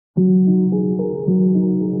My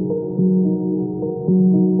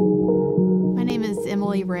name is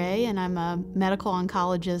Emily Ray, and I'm a medical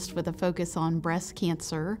oncologist with a focus on breast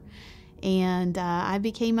cancer. And I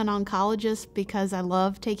became an oncologist because I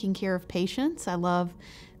love taking care of patients. I love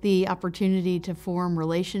the opportunity to form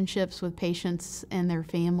relationships with patients and their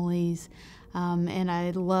families. And I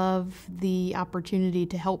love the opportunity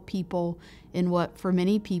to help people in what, for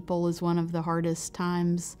many people, is one of the hardest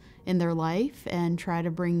times in their life and try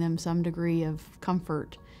to bring them some degree of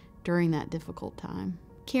comfort during that difficult time.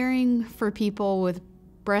 Caring for people with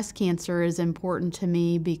breast cancer is important to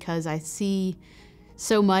me because I see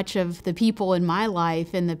so much of the people in my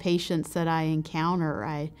life and the patients that I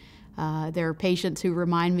encounter. There are patients who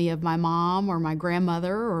remind me of my mom or my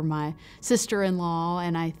grandmother or my sister-in-law,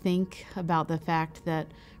 and I think about the fact that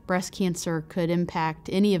breast cancer could impact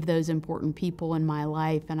any of those important people in my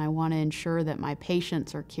life, and I want to ensure that my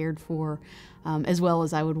patients are cared for as well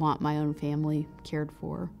as I would want my own family cared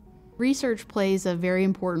for. Research plays a very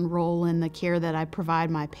important role in the care that I provide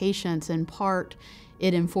my patients. In part,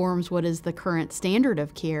 it informs what is the current standard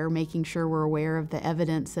of care, making sure we're aware of the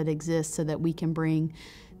evidence that exists so that we can bring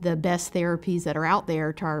the best therapies that are out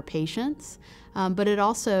there to our patients. But it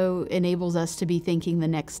also enables us to be thinking the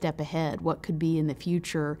next step ahead, what could be in the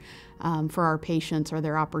future for our patients. Are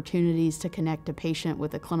there opportunities to connect a patient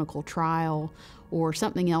with a clinical trial or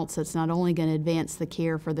something else that's not only going to advance the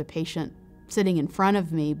care for the patient sitting in front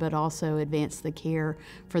of me, but also advance the care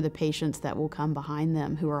for the patients that will come behind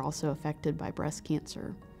them who are also affected by breast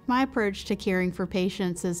cancer. My approach to caring for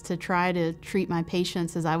patients is to try to treat my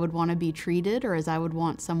patients as I would want to be treated, or as I would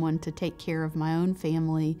want someone to take care of my own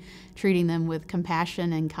family, treating them with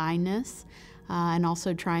compassion and kindness, and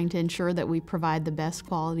also trying to ensure that we provide the best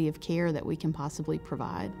quality of care that we can possibly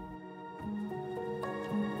provide.